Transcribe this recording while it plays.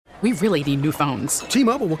We really need new phones.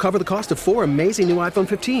 T-Mobile will cover the cost of 4 amazing new iPhone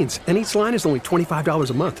 15s, and each line is only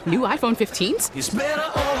 $25 a month. New iPhone 15s? It's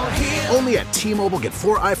better over here. Only at T-Mobile, get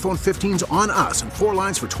 4 iPhone 15s on us and 4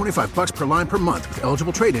 lines for $25 per line per month with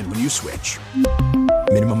eligible trade-in when you switch.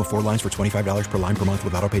 Minimum of 4 lines for $25 per line per month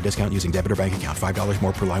with autopay discount using debit or bank account. $5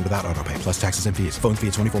 more per line without autopay, plus taxes and fees. Phone fee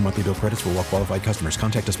at 24 monthly bill credits for well-qualified customers.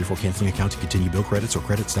 Contact us before canceling account to continue bill credits or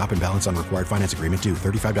credit stop and balance on required finance agreement due.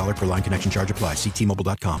 $35 per line connection charge applies. See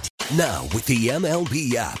T-Mobile.com. Now, with the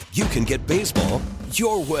MLB app, you can get baseball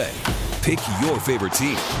your way. Pick your favorite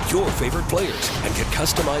team, your favorite players, and get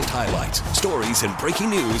customized highlights, stories, and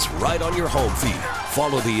breaking news right on your home feed.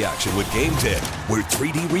 Follow the action with Game Day, where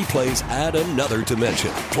 3D replays add another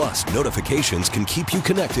dimension. Plus, notifications can keep you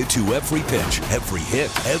connected to every pitch, every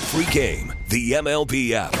hit, every game. The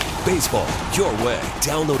MLB app. Baseball your way.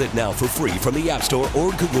 Download it now for free from the App Store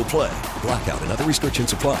or Google Play. Blackout and other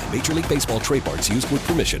restrictions apply. Major League Baseball trademarks used with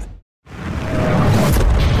permission.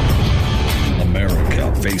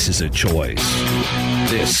 America faces a choice.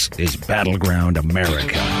 This is Battleground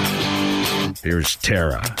America. Here's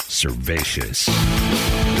Tara Servatius.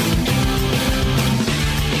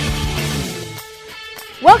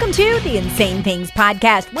 Welcome to the Insane Things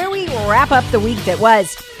Podcast, where we wrap up the week that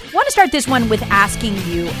was. I want to start this one with asking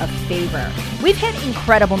you a favor. We've hit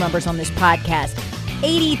incredible numbers on this podcast,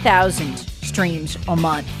 80,000 streams a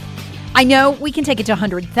month. I know we can take it to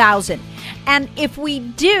 100,000. And if we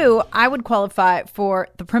do, I would qualify for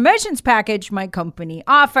the promotions package my company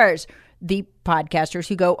offers, the podcasters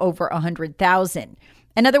who go over 100,000.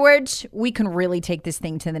 In other words, we can really take this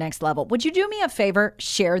thing to the next level. Would you do me a favor?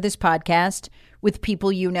 Share this podcast with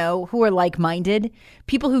people you know who are like-minded,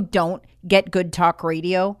 people who don't get good talk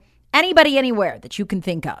radio, anybody anywhere that you can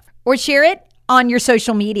think of. Or share it on your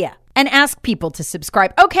social media and ask people to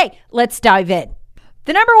subscribe. Okay, let's dive in.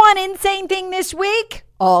 The number one insane thing this week,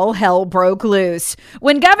 all hell broke loose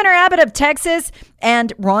when Governor Abbott of Texas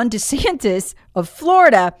and Ron DeSantis of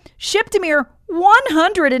Florida shipped a mere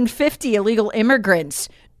 150 illegal immigrants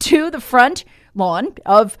to the front lawn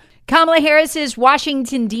of Kamala Harris's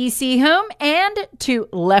Washington, D.C. home and to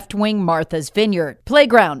left-wing Martha's Vineyard,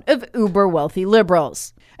 playground of uber-wealthy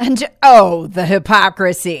liberals. And oh, the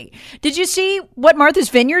hypocrisy. Did you see what Martha's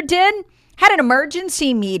Vineyard did? Had an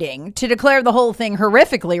emergency meeting to declare the whole thing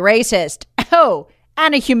horrifically racist. Oh,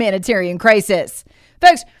 and a humanitarian crisis.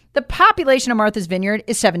 Folks, the population of Martha's Vineyard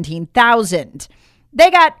is 17,000. They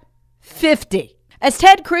got 50. As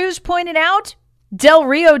Ted Cruz pointed out, Del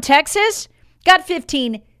Rio, Texas, got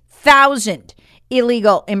 15,000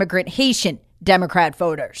 illegal immigrant Haitian Democrat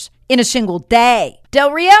voters in a single day.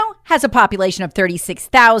 Del Rio has a population of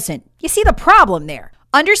 36,000. You see the problem there.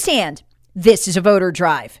 Understand, this is a voter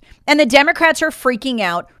drive, and the Democrats are freaking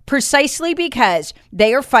out precisely because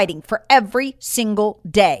they are fighting for every single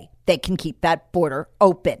day they can keep that border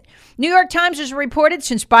open. New York Times has reported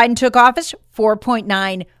since Biden took office,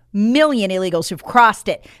 4.9 million illegals have crossed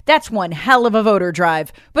it. That's one hell of a voter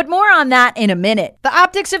drive, but more on that in a minute. The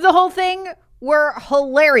optics of the whole thing were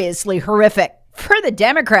hilariously horrific for the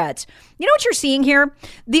Democrats. You know what you're seeing here?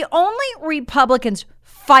 The only Republicans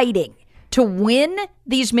fighting to win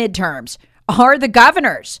these midterms are the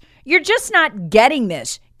governors. You're just not getting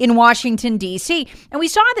this in Washington, D.C. And we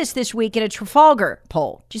saw this week in a Trafalgar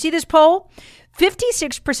poll. Did you see this poll?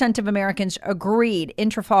 56% of Americans agreed in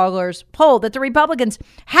Trafalgar's poll that the Republicans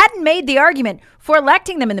hadn't made the argument for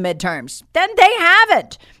electing them in the midterms. Then they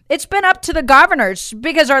haven't. It's been up to the governors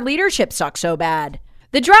because our leadership sucks so bad.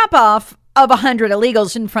 The drop-off of 100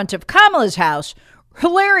 illegals in front of Kamala's house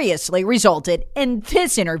hilariously resulted in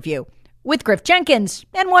this interview with Griff Jenkins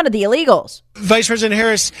and one of the illegals. Vice President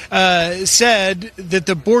Harris said that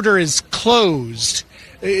the border is closed.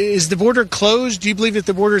 Is the border closed? Do you believe that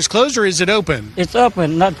the border is closed, or is it open? It's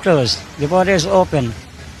open, not closed. The border is open.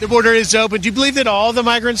 The border is open. Do you believe that all the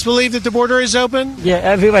migrants believe that the border is open? Yeah,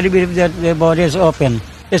 everybody believes that the border is open.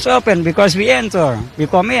 It's open because we enter, we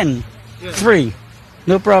come in, free,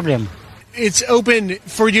 no problem. It's open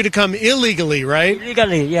for you to come illegally, right?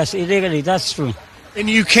 Illegally, yes, illegally, that's true. And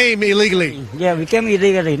you came illegally? Yeah, we came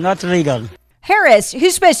illegally, not legal. Harris,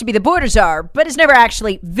 who's supposed to be the border czar, but has never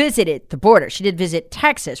actually visited the border. She did visit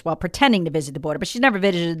Texas while pretending to visit the border, but she's never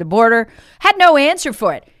visited the border, had no answer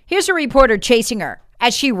for it. Here's a reporter chasing her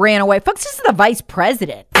as she ran away. Folks, this is the vice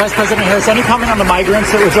president. Vice President Harris, any comment on the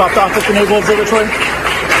migrants that were dropped off at the Naval Observatory?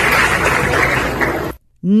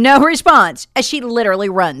 No response, as she literally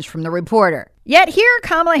runs from the reporter. Yet here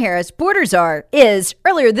Kamala Harris, border czar, is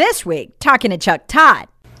earlier this week talking to Chuck Todd.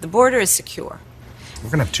 The border is secure. We're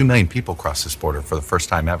going to have 2 million people cross this border for the first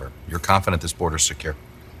time ever. You're confident this border is secure?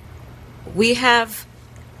 We have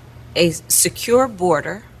a secure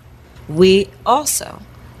border we also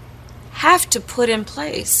have to put in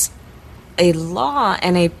place a law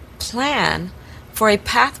and a plan for a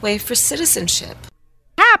pathway for citizenship.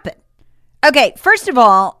 Happen. Okay, first of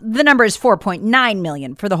all, the number is 4.9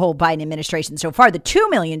 million for the whole Biden administration so far. The 2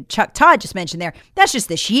 million Chuck Todd just mentioned there, that's just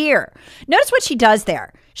this year. Notice what she does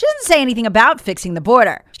there. She doesn't say anything about fixing the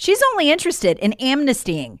border. She's only interested in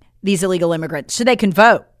amnestying these illegal immigrants so they can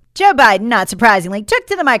vote. Joe Biden, not surprisingly, took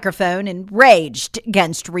to the microphone and raged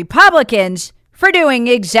against Republicans for doing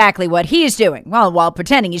exactly what he's doing, while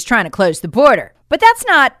pretending he's trying to close the border. But that's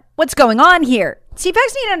not what's going on here. See,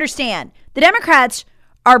 folks need to understand, the Democrats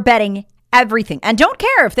are betting everything and don't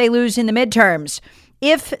care if they lose in the midterms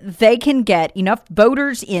if they can get enough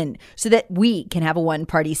voters in so that we can have a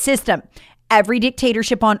one-party system. Every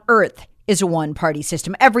dictatorship on earth is a one-party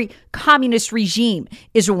system. Every communist regime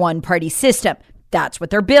is a one-party system. That's what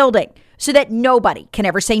they're building so that nobody can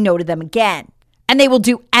ever say no to them again. And they will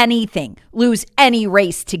do anything, lose any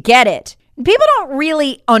race to get it. People don't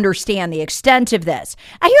really understand the extent of this.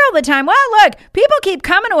 I hear all the time, well, look, people keep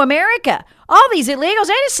coming to America. All these illegals,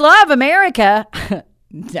 they just love America.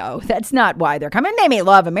 No, that's not why they're coming. They may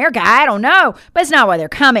love America. I don't know, but it's not why they're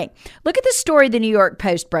coming. Look at the story the New York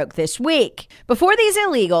Post broke this week. Before these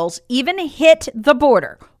illegals even hit the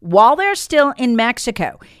border, while they're still in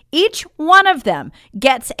Mexico, each one of them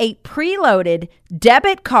gets a preloaded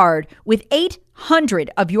debit card with 800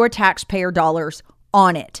 of your taxpayer dollars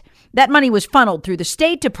on it. That money was funneled through the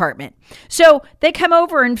State Department. So they come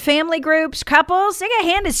over in family groups, couples, they get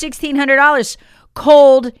handed $1,600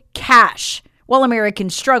 cold cash while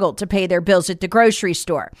Americans struggle to pay their bills at the grocery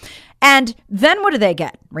store. And then what do they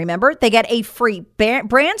get? Remember, they get a free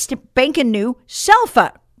brand spanking new cell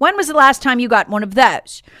phone. When was the last time you got one of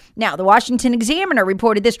those? Now, the Washington Examiner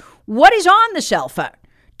reported this. What is on the cell phone?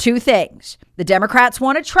 Two things. The Democrats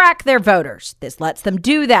want to track their voters. This lets them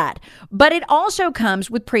do that. But it also comes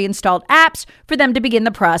with pre-installed apps for them to begin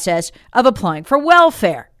the process of applying for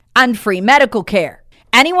welfare and free medical care.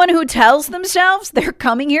 Anyone who tells themselves they're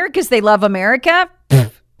coming here because they love America,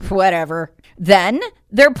 whatever. Then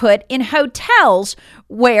they're put in hotels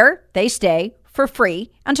where they stay for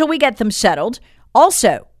free until we get them settled.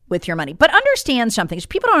 Also with your money. But understand something.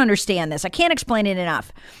 People don't understand this. I can't explain it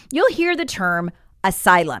enough. You'll hear the term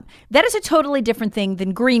asylum. That is a totally different thing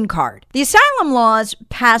than green card. The asylum laws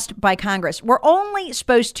passed by Congress were only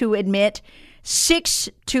supposed to admit 6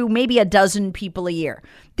 to maybe a dozen people a year.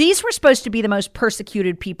 These were supposed to be the most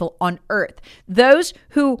persecuted people on earth. Those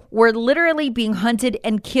who were literally being hunted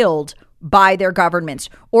and killed by their governments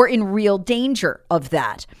or in real danger of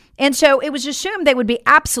that. And so it was assumed they would be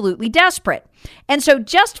absolutely desperate. And so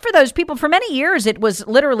just for those people, for many years, it was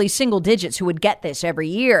literally single digits who would get this every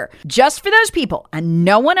year. Just for those people and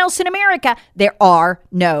no one else in America, there are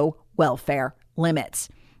no welfare limits.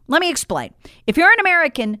 Let me explain. If you're an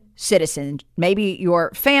American citizen, maybe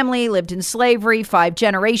your family lived in slavery 5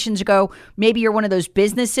 generations ago, maybe you're one of those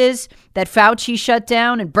businesses that Fauci shut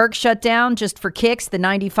down and Burke shut down just for kicks, the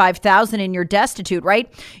 95,000 and you're destitute,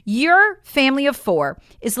 right? Your family of 4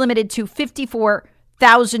 is limited to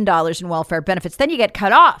 $54,000 in welfare benefits. Then you get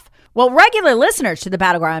cut off. Well, regular listeners to the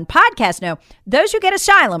Battleground podcast know those who get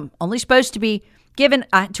asylum, only supposed to be given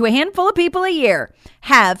to a handful of people a year,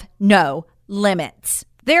 have no limits.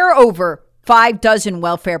 There are over 5 dozen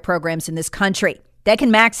welfare programs in this country that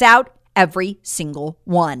can max out every single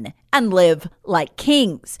one and live like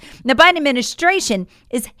kings. The Biden administration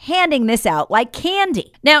is handing this out like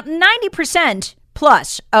candy. Now, 90%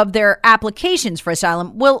 plus of their applications for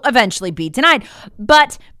asylum will eventually be denied.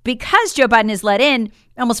 But because Joe Biden has let in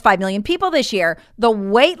almost 5 million people this year, the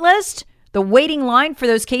wait list, the waiting line for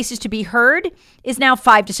those cases to be heard is now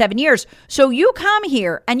 5 to 7 years. So you come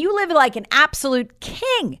here and you live like an absolute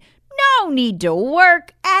king. No need to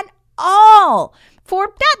work at all for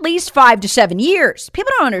at least 5 to 7 years.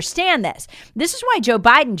 People don't understand this. This is why Joe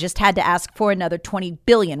Biden just had to ask for another $20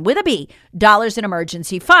 billion with a B dollars in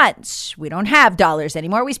emergency funds. We don't have dollars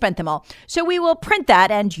anymore. We spent them all. So we will print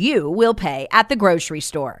that and you will pay at the grocery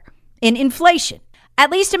store in inflation. At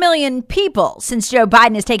least 1 million people since Joe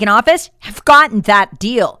Biden has taken office have gotten that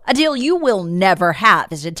deal, a deal you will never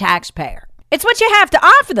have as a taxpayer. It's what you have to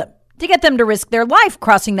offer them to get them to risk their life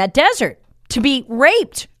crossing that desert, to be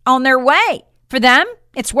raped on their way. For them,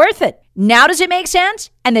 it's worth it. Now does it make sense?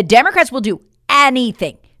 And the Democrats will do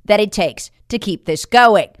anything that it takes to keep this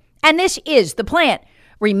going. And this is the plan.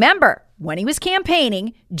 Remember, when he was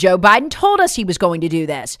campaigning, Joe Biden told us he was going to do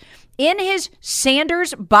this. In his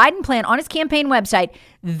Sanders-Biden plan on his campaign website,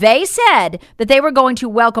 they said that they were going to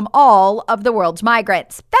welcome all of the world's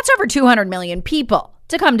migrants. That's over 200 million people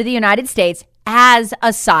to come to the United States as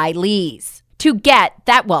asylees. to get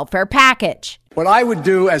that welfare package. What I would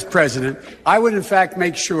do as president, I would in fact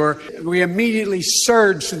make sure we immediately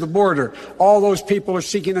surge to the border. All those people are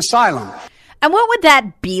seeking asylum. And what would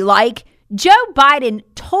that be like? Joe Biden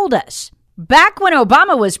told us back when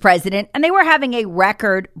Obama was president and they were having a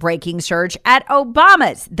record-breaking surge at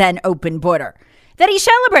Obama's then open border, that he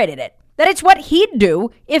celebrated it, that it's what he'd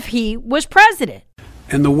do if he was president.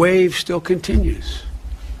 And the wave still continues.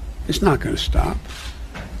 It's not going to stop,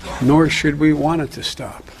 nor should we want it to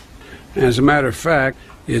stop. As a matter of fact,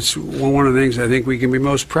 it's one of the things I think we can be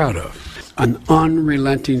most proud of. An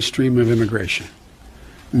unrelenting stream of immigration.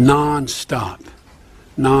 Non-stop.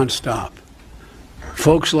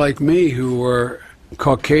 Folks like me who are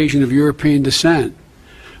Caucasian of European descent,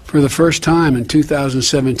 for the first time in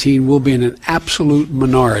 2017, will be in an absolute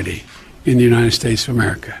minority in the United States of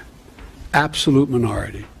America. Absolute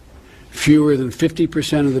minority. Fewer than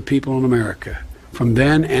 50% of the people in America from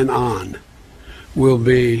then and on will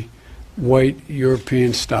be white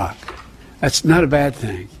European stock. That's not a bad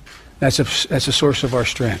thing. That's a source of our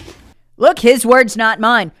strength. Look, his words, not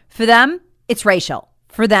mine. For them, it's racial.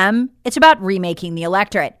 For them, it's about remaking the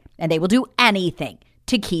electorate. And they will do anything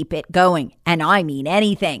to keep it going. And I mean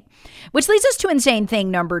anything. Which leads us to insane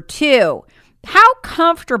thing number 2. How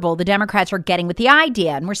comfortable the Democrats are getting with the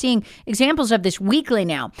idea, and we're seeing examples of this weekly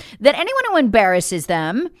now, that anyone who embarrasses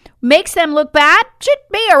them, makes them look bad, should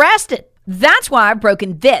be arrested. That's why I've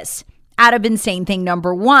broken this out of insane thing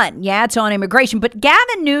number 1. Yeah, it's on immigration, but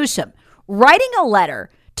Gavin Newsom writing a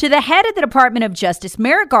letter to the head of the Department of Justice,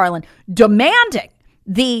 Merrick Garland, demanding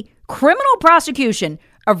the criminal prosecution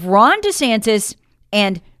of Ron DeSantis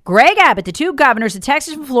and Greg Abbott, the 2 governors of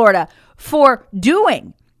Texas and Florida, for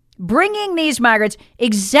bringing these migrants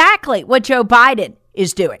exactly what Joe Biden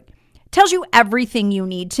is doing. Tells you everything you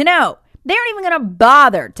need to know. They aren't even going to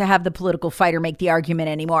bother to have the political fighter make the argument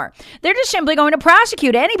anymore. They're just simply going to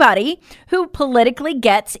prosecute anybody who politically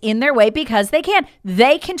gets in their way because they can.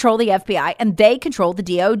 They control the FBI and they control the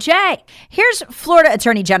DOJ. Here's Florida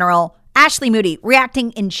Attorney General Ashley Moody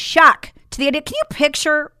reacting in shock to the idea. Can you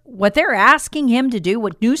picture what they're asking him to do,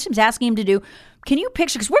 what Newsom's asking him to do? Can you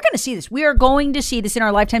picture, because we're going to see this. We are going to see this in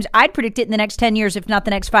our lifetimes. I'd predict it in the next 10 years, if not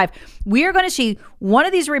the next 5. We are going to see one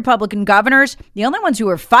of these Republican governors, the only ones who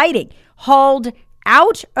are fighting, hauled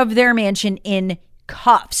out of their mansion in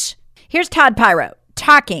cuffs. Here's Todd Pyro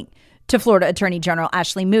talking to Florida Attorney General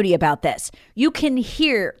Ashley Moody about this. You can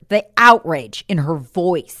hear the outrage in her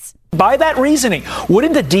voice. By that reasoning,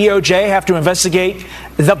 wouldn't the DOJ have to investigate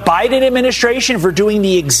the Biden administration for doing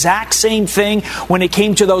the exact same thing when it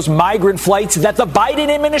came to those migrant flights that the Biden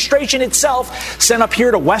administration itself sent up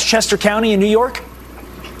here to Westchester County in New York?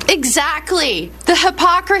 Exactly. The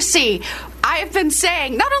hypocrisy. I have been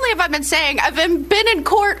saying, not only have I been saying, I've been in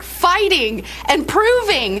court fighting and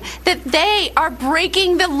proving that they are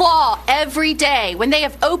breaking the law every day. When they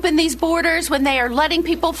have opened these borders, when they are letting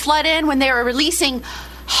people flood in, when they are releasing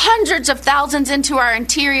hundreds of thousands into our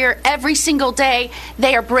interior every single day,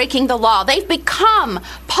 they are breaking the law. They've become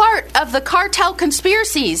part of the cartel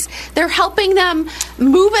conspiracies. They're helping them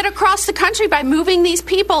move it across the country by moving these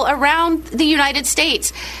people around the United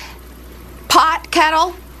States. Pot,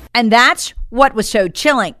 kettle. And that's what was so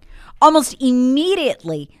chilling. Almost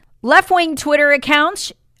immediately, left-wing Twitter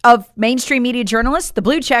accounts of mainstream media journalists, the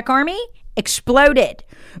Blue Check Army, exploded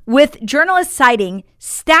with journalists citing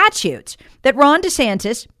statutes that Ron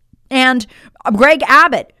DeSantis and Greg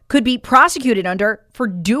Abbott could be prosecuted under for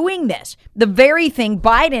doing this. The very thing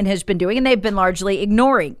Biden has been doing and they've been largely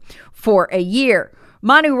ignoring for a year.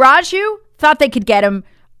 Manu Raju thought they could get him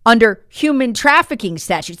under human trafficking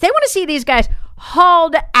statutes. They want to see these guys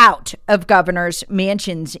hauled out of governors'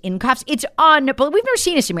 mansions in cuffs. It's unbelievable. We've never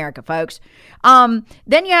seen this in America, folks.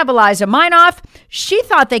 Then you have Eliza Minoff. She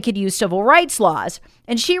thought they could use civil rights laws.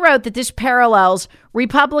 And she wrote that this parallels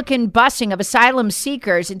Republican busing of asylum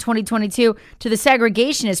seekers in 2022 to the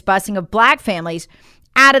segregationist busing of black families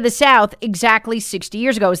out of the South exactly 60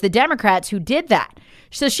 years ago. It was the Democrats who did that.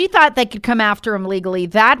 So she thought they could come after him legally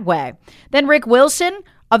that way. Then Rick Wilson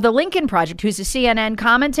of the Lincoln Project, who's a CNN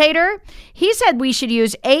commentator, he said we should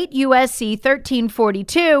use 8 U.S.C.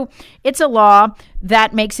 1342. It's a law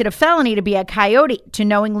that makes it a felony to be a coyote, to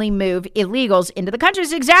knowingly move illegals into the country.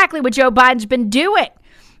 It's exactly what Joe Biden's been doing.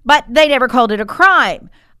 But they never called it a crime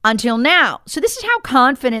until now. So this is how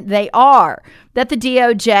confident they are that the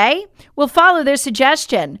DOJ will follow their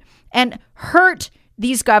suggestion and hurt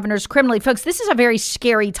these governors criminally. Folks, this is a very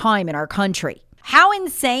scary time in our country. How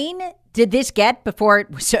insane did this get before it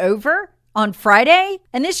was over on Friday?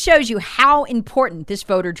 And this shows you how important this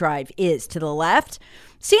voter drive is to the left.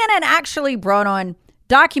 CNN actually brought on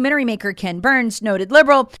Documentary maker Ken Burns, noted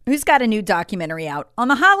liberal, who's got a new documentary out on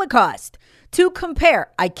the Holocaust. To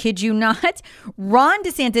compare, I kid you not, Ron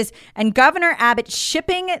DeSantis and Governor Abbott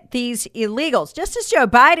shipping these illegals, just as Joe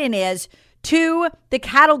Biden is, to the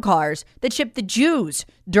cattle cars that shipped the Jews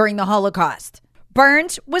during the Holocaust.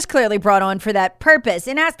 Burns was clearly brought on for that purpose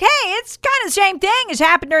and asked, hey, it's kind of the same thing as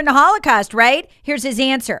happened during the Holocaust, right? Here's his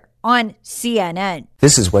answer on CNN.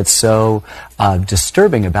 This is what's so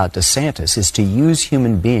disturbing about DeSantis, is to use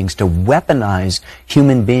human beings, to weaponize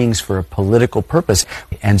human beings for a political purpose.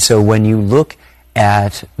 And so when you look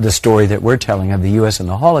at the story that we're telling of the U.S. and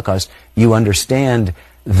the Holocaust, you understand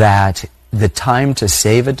that the time to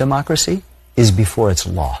save a democracy is before it's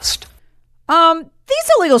lost.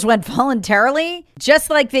 These illegals went voluntarily, just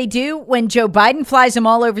like they do when Joe Biden flies them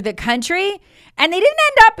all over the country. And they didn't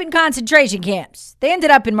end up in concentration camps. They ended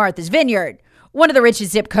up in Martha's Vineyard, one of the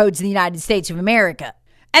richest zip codes in the United States of America.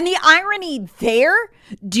 And the irony there,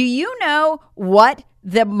 do you know what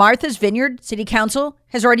the Martha's Vineyard City Council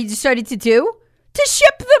has already decided to do? To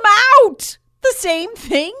ship them out. The same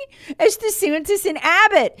thing as DeSantis and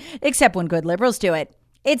Abbott, except when good liberals do it.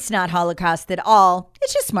 It's not Holocaust at all.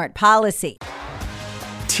 It's just smart policy.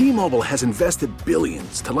 T-Mobile has invested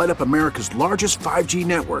billions to light up America's largest 5G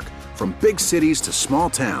network, from big cities to small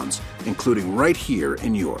towns, including right here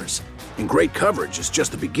in yours. And great coverage is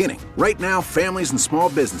just the beginning. Right now, families and small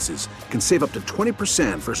businesses can save up to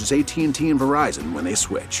 20% versus AT&T and Verizon when they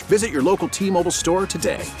switch. Visit your local T-Mobile store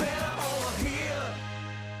today.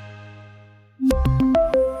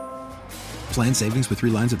 Plan savings with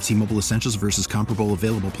 3 lines of T-Mobile Essentials versus comparable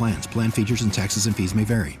available plans. Plan features and taxes and fees may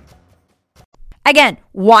vary. Again,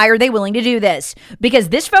 why are they willing to do this? Because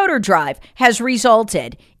this voter drive has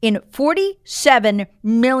resulted in 47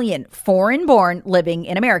 million foreign-born living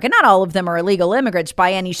in America. Not all of them are illegal immigrants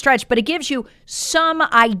by any stretch, but it gives you some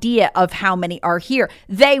idea of how many are here.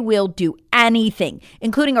 They will do anything,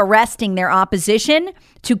 including arresting their opposition,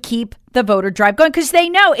 to keep the voter drive going, because they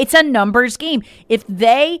know it's a numbers game. If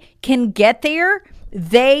they can get there,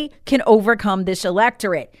 they can overcome this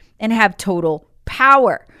electorate and have total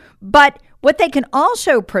power. But what they can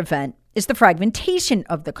also prevent is the fragmentation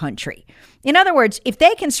of the country. In other words, if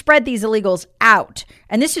they can spread these illegals out,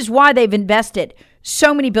 and this is why they've invested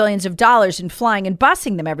so many billions of dollars in flying and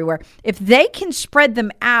busing them everywhere, if they can spread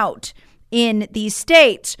them out in these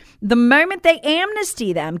states, the moment they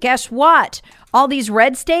amnesty them, guess what? All these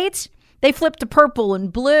red states, they flip to purple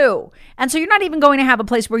and blue. And so you're not even going to have a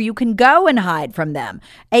place where you can go and hide from them,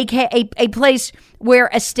 aka a place where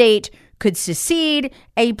a state could secede,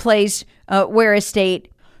 a place where a state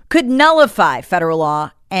could nullify federal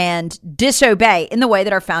law and disobey in the way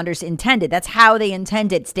that our founders intended. That's how they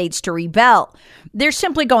intended states to rebel. They're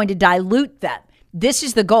simply going to dilute them. This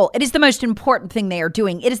is the goal. It is the most important thing they are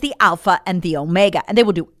doing. It is the alpha and the omega, and they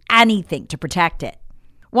will do anything to protect it.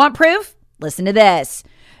 Want proof? Listen to this.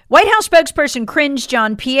 White House spokesperson Cringe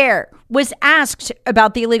Jean-Pierre was asked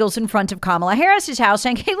about the illegals in front of Kamala Harris's house,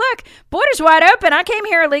 saying, hey, look, border's wide open. I came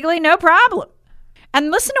here illegally, no problem. And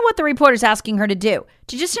listen to what the reporter's asking her to do.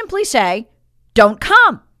 To just simply say, don't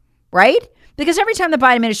come, right? Because every time the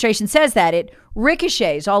Biden administration says that, it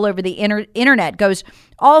ricochets all over the internet, goes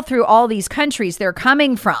all through all these countries they're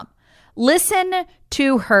coming from. Listen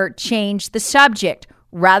to her change the subject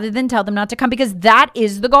rather than tell them not to come, because that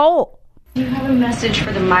is the goal. Do you have a message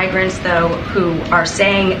for the migrants, though, who are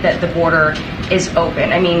saying that the border is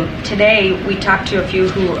open? I mean, today we talked to a few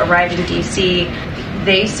who arrived in D.C.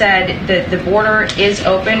 They said that the border is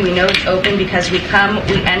open. We know it's open because we come,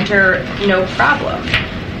 we enter, no problem.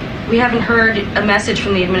 We haven't heard a message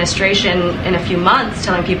from the administration in a few months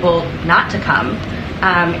telling people not to come.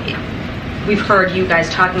 We've heard you guys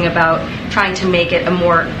talking about trying to make it a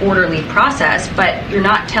more orderly process, but you're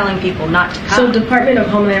not telling people not to come. So Department of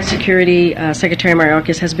Homeland Security Secretary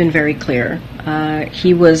Mayorkas has been very clear.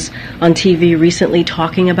 He was on TV recently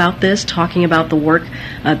talking about this, talking about the work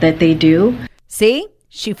that they do. See,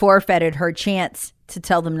 she forfeited her chance to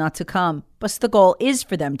tell them not to come, but the goal is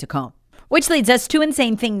for them to come. Which leads us to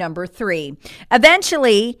insane thing number 3.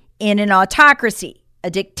 Eventually, in an autocracy, a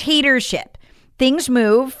dictatorship, things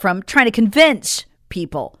move from trying to convince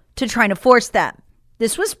people to trying to force them.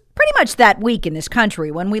 This was pretty much that week in this country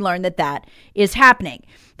when we learned that that is happening.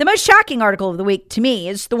 The most shocking article of the week to me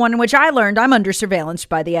is the one in which I learned I'm under surveillance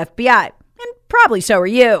by the FBI. And probably so are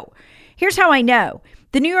you. Here's how I know.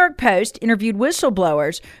 The New York Post interviewed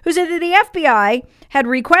whistleblowers who said that the FBI had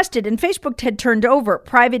requested and Facebook had turned over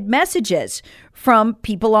private messages from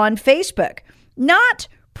people on Facebook, not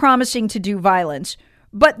promising to do violence,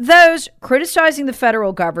 but those criticizing the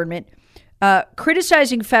federal government,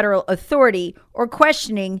 criticizing federal authority, or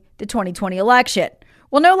questioning the 2020 election.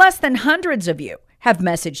 Well, no less than hundreds of you have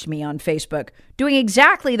messaged me on Facebook doing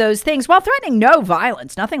exactly those things while threatening no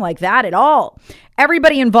violence, nothing like that at all.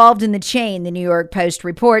 Everybody involved in the chain, the New York Post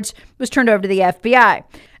reports, was turned over to the FBI.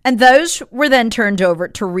 And those were then turned over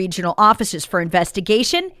to regional offices for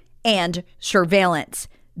investigation and surveillance.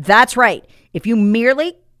 That's right. If you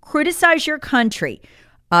merely criticize your country,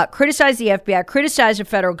 criticize the FBI, criticize the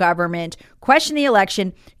federal government, question the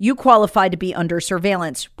election, you qualify to be under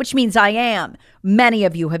surveillance, which means I am. Many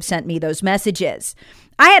of you have sent me those messages.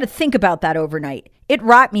 I had to think about that overnight. It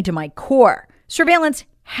rocked me to my core. Surveillance,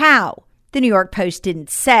 how? The New York Post didn't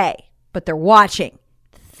say, but they're watching.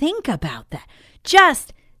 Think about that.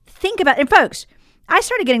 Just think about it. And folks, I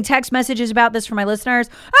started getting text messages about this from my listeners.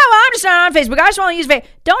 Oh, I'm just not on Facebook. I just want to use Facebook.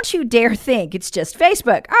 Don't you dare think it's just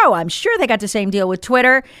Facebook. Oh, I'm sure they got the same deal with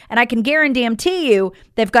Twitter. And I can guarantee you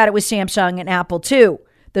they've got it with Samsung and Apple too.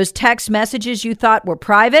 Those text messages you thought were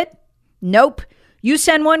private? Nope. You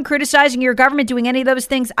send one criticizing your government doing any of those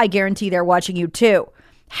things, I guarantee they're watching you too.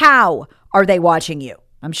 How are they watching you?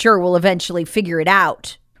 I'm sure we'll eventually figure it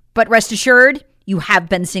out. But rest assured, you have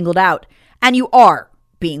been singled out and you are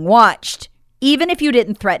being watched, even if you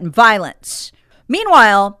didn't threaten violence.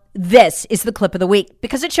 Meanwhile, this is the clip of the week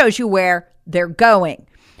because it shows you where they're going.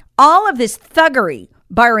 All of this thuggery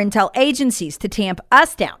by our intel agencies to tamp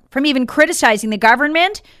us down from even criticizing the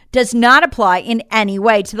government does not apply in any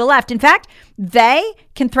way to the left. In fact, they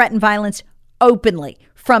can threaten violence openly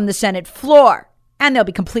from the Senate floor, and they'll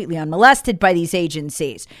be completely unmolested by these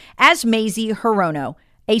agencies, as Mazie Hirono,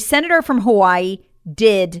 a senator from Hawaii,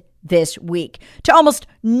 did this week, to almost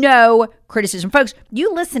no criticism. Folks,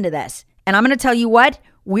 you listen to this, and I'm going to tell you what,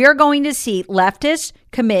 we are going to see leftists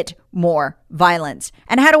commit more violence.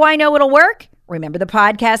 And how do I know it'll work? Remember the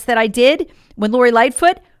podcast that I did when Lori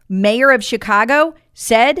Lightfoot, mayor of Chicago,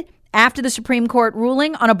 said after the Supreme Court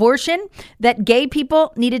ruling on abortion that gay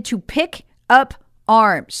people needed to pick up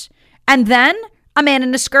arms. And then a man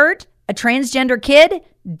in a skirt, a transgender kid,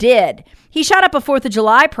 did. He shot up a 4th of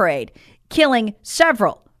July parade, killing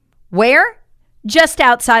several. Where? Just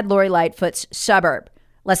outside Lori Lightfoot's suburb,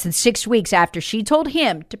 less than 6 weeks after she told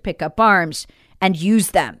him to pick up arms and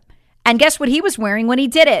use them. And guess what he was wearing when he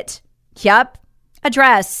did it? Yup, a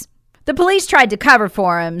dress. The police tried to cover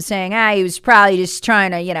for him, saying, he was probably just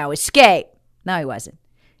trying to, escape. No, he wasn't.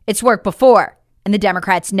 It's worked before, and the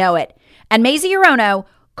Democrats know it. And Mazie Hirono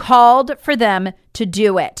called for them to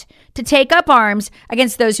do it, to take up arms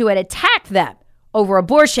against those who had attacked them over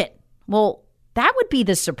abortion. Well, that would be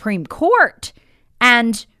the Supreme Court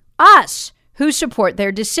and us who support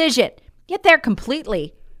their decision. Yet they're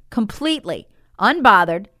completely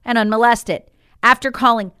unbothered and unmolested after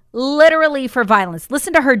calling literally for violence.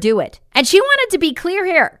 Listen to her do it. And she wanted to be clear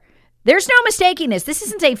here. There's no mistaking this. This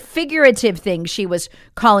isn't a figurative thing she was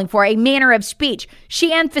calling for, a manner of speech.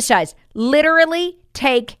 She emphasized literally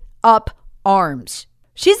take up arms.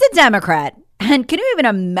 She's a Democrat. And can you even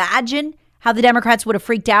imagine how the Democrats would have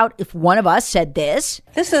freaked out if one of us said this?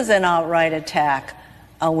 This is an outright attack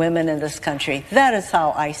on women in this country. That is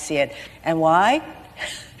how I see it. And why?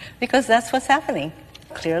 Because that's what's happening.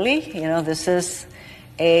 Clearly, this is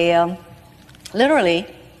a literally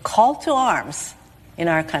call to arms in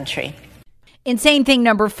our country. Insane thing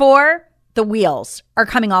number 4, the wheels are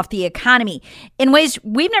coming off the economy in ways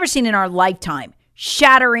we've never seen in our lifetime.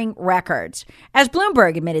 Shattering records. As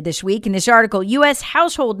Bloomberg admitted this week in this article, U.S.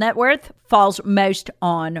 household net worth falls most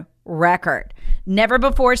on record. Never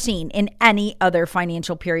before seen in any other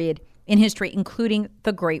financial period in history, including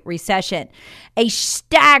the Great Recession. A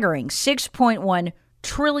staggering $6.1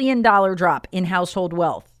 trillion drop in household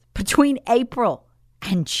wealth between April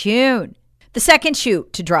and June. The second shoe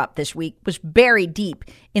to drop this week was buried deep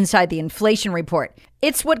inside the inflation report.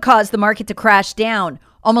 It's what caused the market to crash down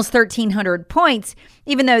almost 1,300 points,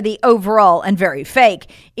 even though the overall and very fake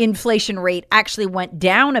inflation rate actually went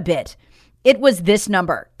down a bit. It was this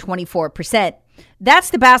number, 24%.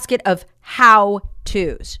 That's the basket of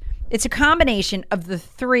how-tos. It's a combination of the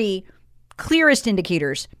 3 clearest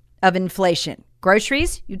indicators of inflation: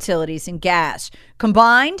 groceries, utilities, and gas.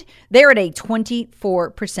 Combined, they're at a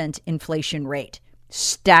 24% inflation rate.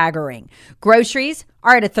 Staggering. Groceries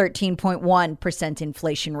are at a 13.1%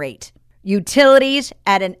 inflation rate. Utilities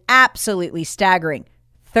at an absolutely staggering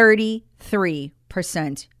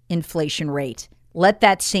 33% inflation rate. Let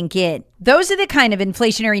that sink in. Those are the kind of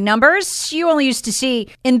inflationary numbers you only used to see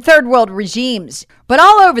in third world regimes. But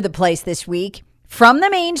all over the place this week, from the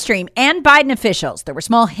mainstream and Biden officials, there were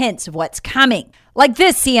small hints of what's coming. Like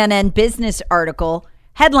this CNN business article,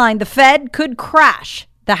 headlined, "The Fed could crash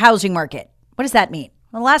the housing market." What does that mean?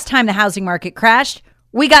 Well, the last time the housing market crashed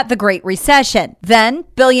we got the Great Recession. Then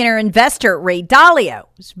billionaire investor Ray Dalio,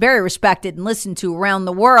 who's very respected and listened to around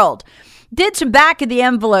the world, did some back of the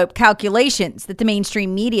envelope calculations that the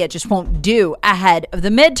mainstream media just won't do ahead of the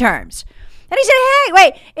midterms. And he said, hey,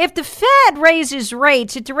 wait, if the Fed raises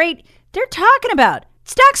rates at the rate they're talking about,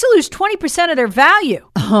 stocks will lose 20% of their value.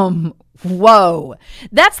 Whoa.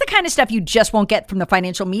 That's the kind of stuff you just won't get from the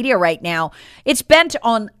financial media right now. It's bent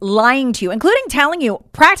on lying to you, including telling you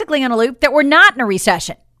practically on a loop that we're not in a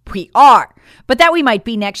recession. We are, but that we might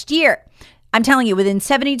be next year. I'm telling you, within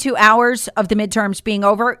 72 hours of the midterms being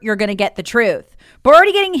over, you're going to get the truth. But we're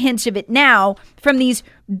already getting hints of it now from these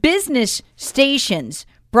business stations,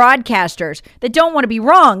 broadcasters that don't want to be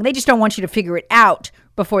wrong. They just don't want you to figure it out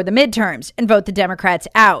before the midterms and vote the Democrats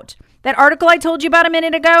out. That article I told you about a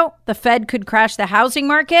minute ago, the Fed could crash the housing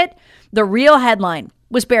market, the real headline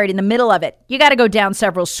was buried in the middle of it. You got to go down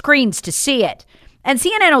several screens to see it. And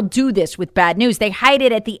CNN will do this with bad news. They hide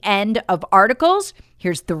it at the end of articles.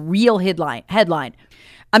 Here's the real headline.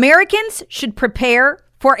 Americans should prepare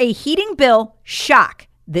for a heating bill shock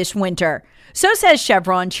this winter. So says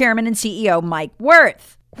Chevron chairman and CEO Mike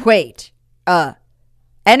Wirth. Wait,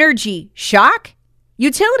 energy shock?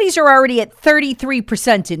 Utilities are already at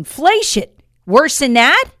 33% inflation. Worse than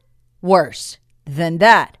that? Worse than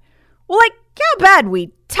that. Well, like, how bad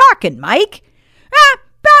we talking, Mike?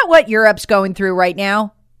 About what Europe's going through right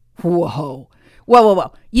now. Whoa.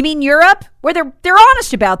 You mean Europe? Where they're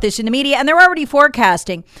honest about this in the media, and they're already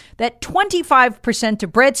forecasting that 25%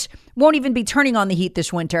 of Brits won't even be turning on the heat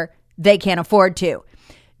this winter. They can't afford to.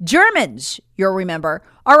 Germans, you'll remember,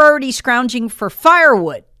 are already scrounging for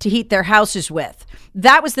firewood to heat their houses with.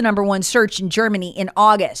 That was the number one search in Germany in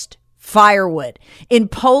August. Firewood. In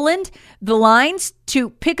Poland, the lines to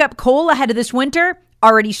pick up coal ahead of this winter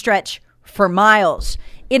already stretch for miles.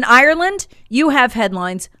 In Ireland, you have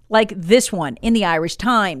headlines like this one in the Irish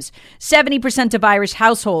Times. 70% of Irish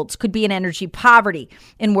households could be in energy poverty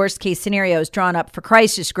in worst case scenarios drawn up for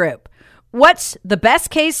crisis group. What's the best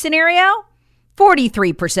case scenario?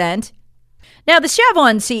 43%. Now, the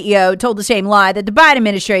Chevron CEO told the same lie that the Biden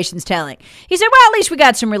administration's telling. He said, well, at least we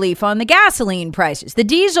got some relief on the gasoline prices, the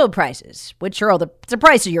diesel prices, which are all the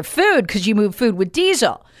price of your food because you move food with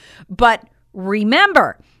diesel. But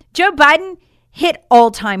remember, Joe Biden hit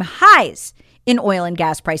all-time highs in oil and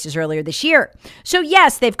gas prices earlier this year. So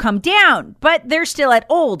yes, they've come down, but they're still at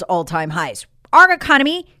old all-time highs. Our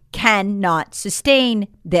economy cannot sustain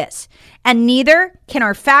this, and neither can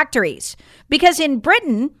our factories. Because in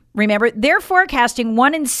Britain, remember, they're forecasting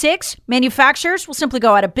 1 in 6 manufacturers will simply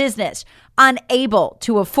go out of business, unable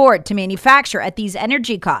to afford to manufacture at these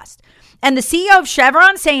energy costs. And the CEO of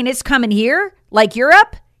Chevron saying it's coming here, like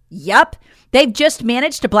Europe? Yup. They've just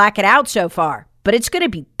managed to black it out so far, but it's going to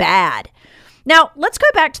be bad. Now, let's go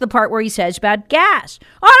back to the part where he says about gas.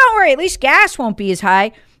 Oh, don't worry, at least gas won't be as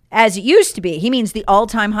high as it used to be. He means the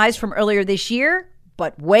all-time highs from earlier this year.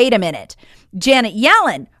 But wait a minute. Janet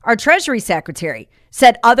Yellen, our Treasury Secretary,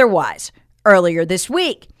 said otherwise earlier this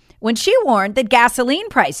week when she warned that gasoline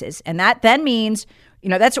prices, and that then means,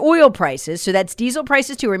 that's oil prices. So that's diesel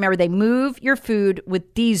prices too. Remember, they move your food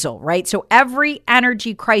with diesel, right? So every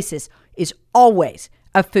energy crisis is always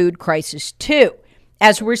a food crisis too,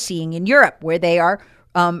 as we're seeing in Europe, where they are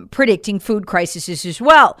predicting food crises as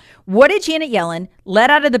well. What did Janet Yellen let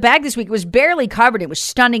out of the bag this week? It was barely covered. It was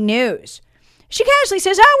stunning news. She casually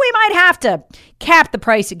says, we might have to cap the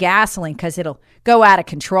price of gasoline because it'll go out of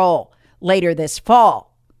control later this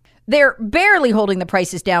fall. They're barely holding the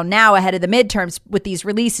prices down now ahead of the midterms with these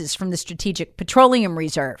releases from the Strategic Petroleum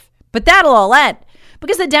Reserve. But that'll all end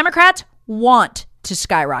because the Democrats want to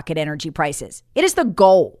skyrocket energy prices. It is the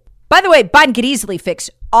goal. By the way, Biden could easily fix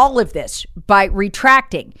all of this by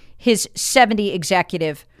retracting his 70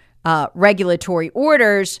 executive regulatory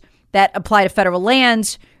orders that apply to federal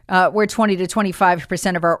lands where 20 to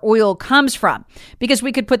 25% of our oil comes from, because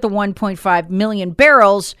we could put the 1.5 million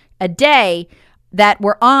barrels a day that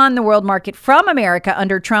were on the world market from America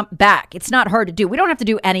under Trump back. It's not hard to do. We don't have to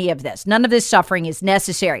do any of this. None of this suffering is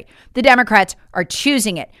necessary. The Democrats are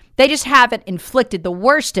choosing it. They just haven't inflicted the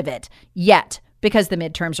worst of it yet because the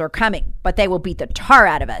midterms are coming, but they will beat the tar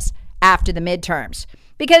out of us after the midterms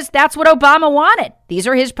because that's what Obama wanted. These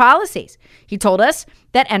are his policies. He told us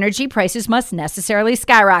that energy prices must necessarily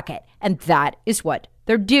skyrocket, and that is what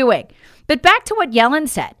they're doing. But back to what Yellen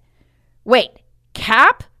said. Wait,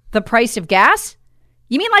 cap the price of gas?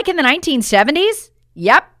 You mean like in the 1970s?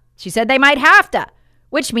 Yep. She said they might have to,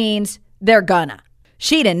 which means they're gonna.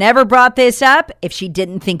 She'd have never brought this up if she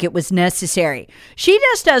didn't think it was necessary. She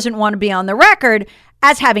just doesn't want to be on the record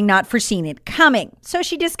as having not foreseen it coming. So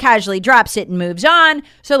she just casually drops it and moves on,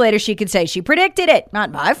 so later she could say she predicted it.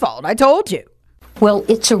 Not my fault, I told you. Well,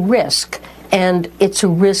 it's a risk, and it's a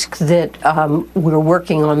risk that we're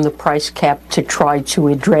working on the price cap to try to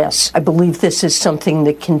address. I believe this is something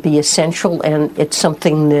that can be essential, and it's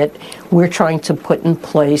something that we're trying to put in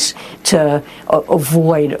place to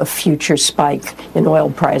avoid a future spike in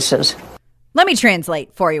oil prices. Let me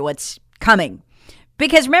translate for you what's coming.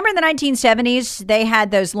 Because remember in the 1970s, they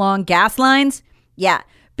had those long gas lines? Yeah,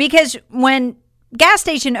 because when gas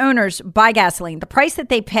station owners buy gasoline, the price that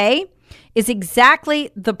they pay is exactly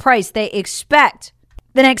the price they expect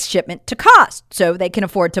the next shipment to cost, so they can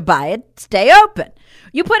afford to buy it, stay open.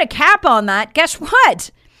 You put a cap on that, guess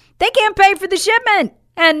what? They can't pay for the shipment,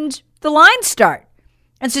 and the lines start.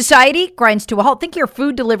 And society grinds to a halt. Think your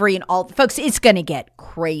food delivery and all. Folks, it's going to get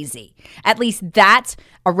crazy. At least that's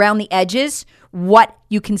around the edges what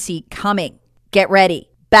you can see coming. Get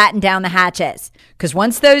ready. Batten down the hatches. Because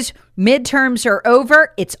once those midterms are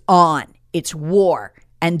over, it's on. It's war.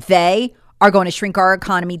 And they are going to shrink our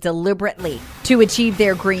economy deliberately to achieve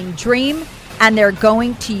their green dream. And they're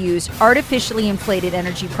going to use artificially inflated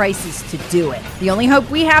energy prices to do it. The only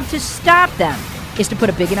hope we have to stop them is to put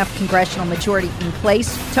a big enough congressional majority in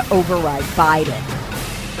place to override Biden.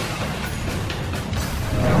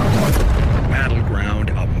 Battleground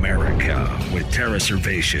America with Tara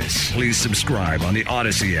Servatius. Please subscribe on the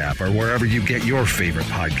Odyssey app or wherever you get your favorite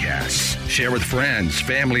podcasts. Share with friends,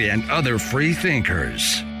 family, and other free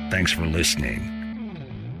thinkers. Thanks for listening.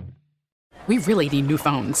 We really need new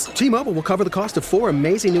phones. T-Mobile will cover the cost of 4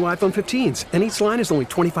 amazing new iPhone 15s, and each line is only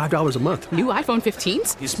 $25 a month. New iPhone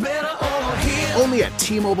 15s? It's better over here. Only at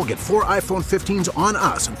T-Mobile, get 4 iPhone 15s on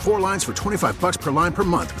us and 4 lines for $25 per line per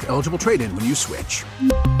month with eligible trade-in when you switch.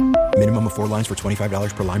 Minimum of 4 lines for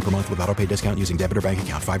 $25 per line per month with autopay discount using debit or bank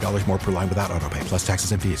account. $5 more per line without autopay, plus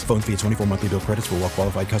taxes and fees. Phone fee at 24 monthly bill credits for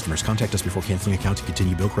well-qualified customers. Contact us before canceling account to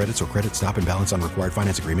continue bill credits or credit stop and balance on required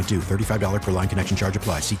finance agreement due. $35 per line connection charge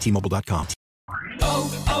applies. See T-Mobile.com.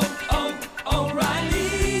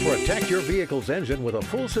 O'Reilly. Protect your vehicle's engine with a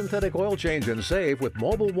full synthetic oil change and save with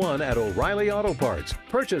Mobil 1 at O'Reilly Auto Parts.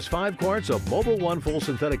 Purchase 5 quarts of Mobil 1 full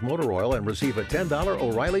synthetic motor oil and receive a $10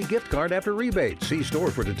 O'Reilly gift card after rebate. See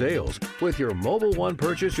store for details. With your Mobil 1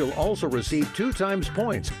 purchase, you'll also receive 2 times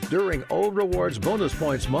points during O Rewards Bonus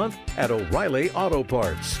Points Month at O'Reilly Auto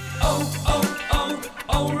Parts.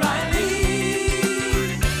 O'Reilly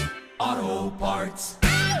Auto Parts.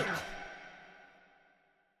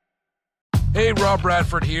 Hey, Rob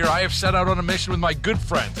Bradford here. I have set out on a mission with my good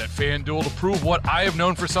friends at FanDuel to prove what I have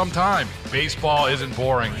known for some time. Baseball isn't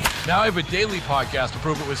boring. Now I have a daily podcast to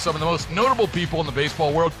prove it with some of the most notable people in the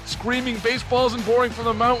baseball world, screaming baseball isn't boring from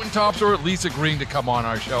the mountaintops, or at least agreeing to come on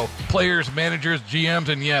our show. Players, managers, GMs,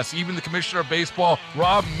 and yes, even the commissioner of baseball,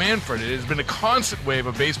 Rob Manfred. It has been a constant wave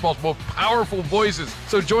of baseball's most powerful voices.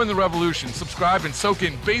 So join the revolution. Subscribe and soak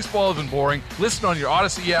in Baseball Isn't Boring. Listen on your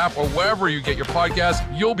Odyssey app or wherever you get your podcasts.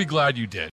 You'll be glad you did.